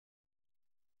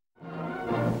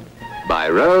by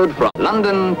road from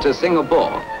London to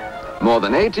Singapore. More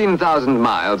than 18,000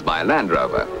 miles by Land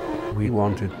Rover. We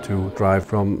wanted to drive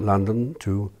from London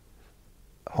to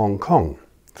Hong Kong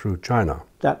through China.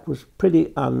 That was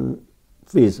pretty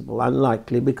unfeasible,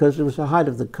 unlikely, because it was the height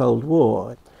of the Cold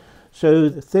War. So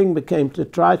the thing became to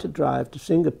try to drive to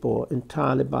Singapore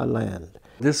entirely by land.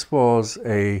 This was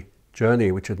a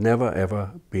journey which had never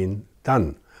ever been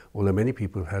done, although many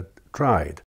people had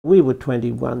tried. We were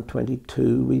 21,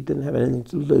 22, we didn't have anything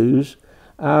to lose.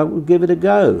 We'll give it a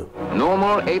go.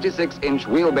 Normal 86-inch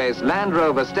wheelbase Land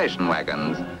Rover station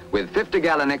wagons with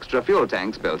 50-gallon extra fuel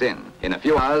tanks built in. In a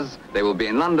few hours, they will be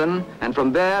in London, and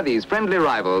from there, these friendly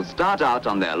rivals start out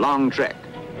on their long trek.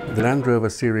 The Land Rover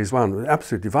Series 1 was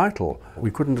absolutely vital. We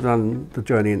couldn't have done the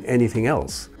journey in anything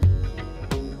else.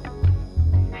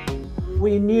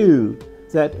 We knew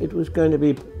that it was going to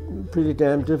be pretty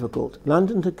damn difficult.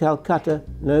 London to Calcutta,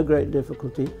 no great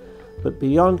difficulty, but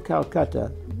beyond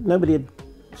Calcutta, nobody had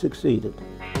succeeded.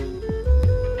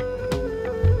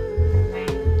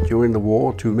 During the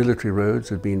war, 2 military roads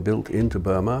had been built into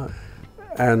Burma,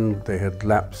 and they had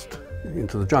lapsed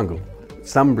into the jungle.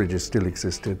 Some bridges still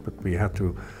existed, but we had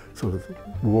to sort of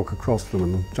walk across them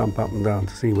and jump up and down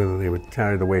to see whether they would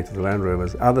carry the weight of the Land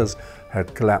Rovers. Others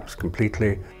had collapsed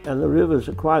completely. And the rivers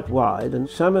are quite wide, and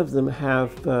some of them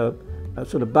have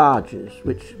sort of barges,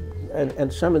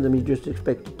 and some of them you just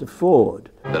expected to ford.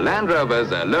 The Land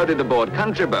Rovers are loaded aboard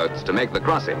country boats to make the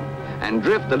crossing and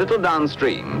drift a little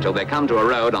downstream till they come to a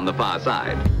road on the far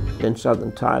side. In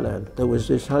southern Thailand, there was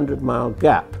this 100-mile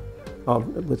gap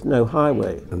with no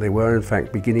highway. And they were in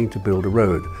fact beginning to build a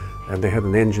road, and they had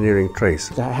an engineering trace.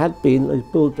 There had been these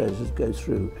bulldozers go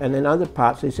through, and in other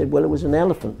parts they said, well, it was an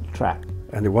elephant track.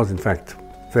 And it was in fact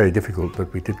very difficult,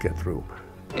 but we did get through.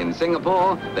 In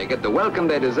Singapore, they get the welcome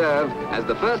they deserve as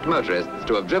the first motorists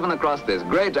to have driven across this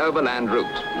great overland route.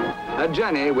 A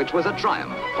journey which was a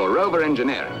triumph for rover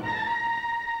engineering.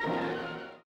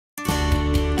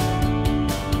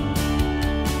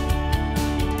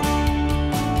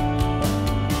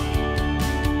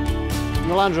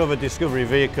 The Land Rover Discovery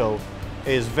vehicle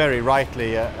is very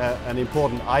rightly an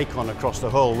important icon across the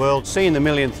whole world. Seeing the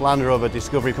millionth Land Rover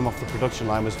Discovery come off the production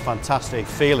line was a fantastic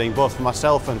feeling, both for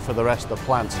myself and for the rest of the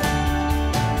plant.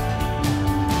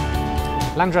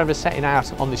 Land Rover setting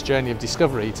out on this journey of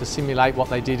discovery to simulate what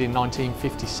they did in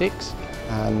 1956.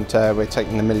 And we're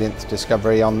taking the millionth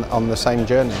Discovery on the same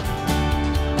journey.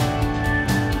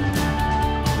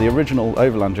 The original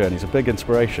Overland journey is a big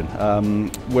inspiration.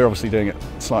 We're obviously doing it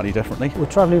slightly differently. We're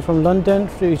travelling from London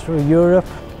through Europe.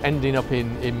 Ending up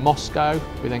in Moscow.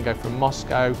 We then go from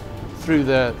Moscow through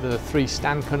the 3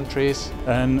 stand countries.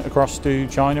 And across to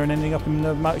China and ending up in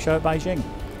the motor show at Beijing.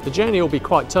 The journey will be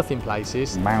quite tough in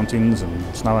places. Mountains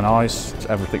and snow and ice,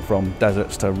 everything from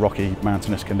deserts to rocky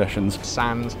mountainous conditions.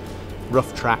 Sand,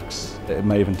 rough tracks. It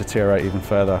may even deteriorate even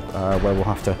further where we'll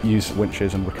have to use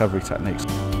winches and recovery techniques.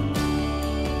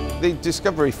 The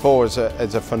Discovery 4 is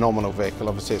a phenomenal vehicle.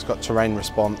 Obviously it's got terrain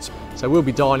response. So we'll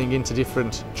be dialing into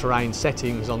different terrain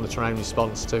settings on the terrain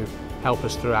response to help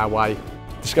us through our way.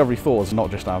 Discovery 4 is not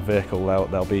just our vehicle,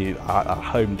 they'll be our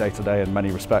home day to day in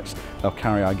many respects. They'll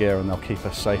carry our gear and they'll keep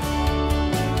us safe.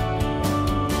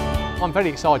 I'm very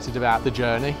excited about the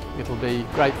journey. It'll be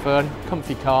great fun,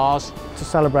 comfy cars. To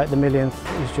celebrate the millionth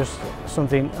is just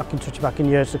something I can touch back in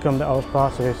years to come that I was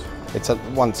part of it. It's a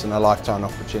once in a lifetime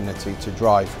opportunity to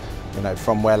drive,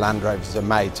 from where Land Rovers are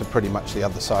made to pretty much the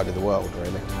other side of the world,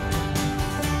 really.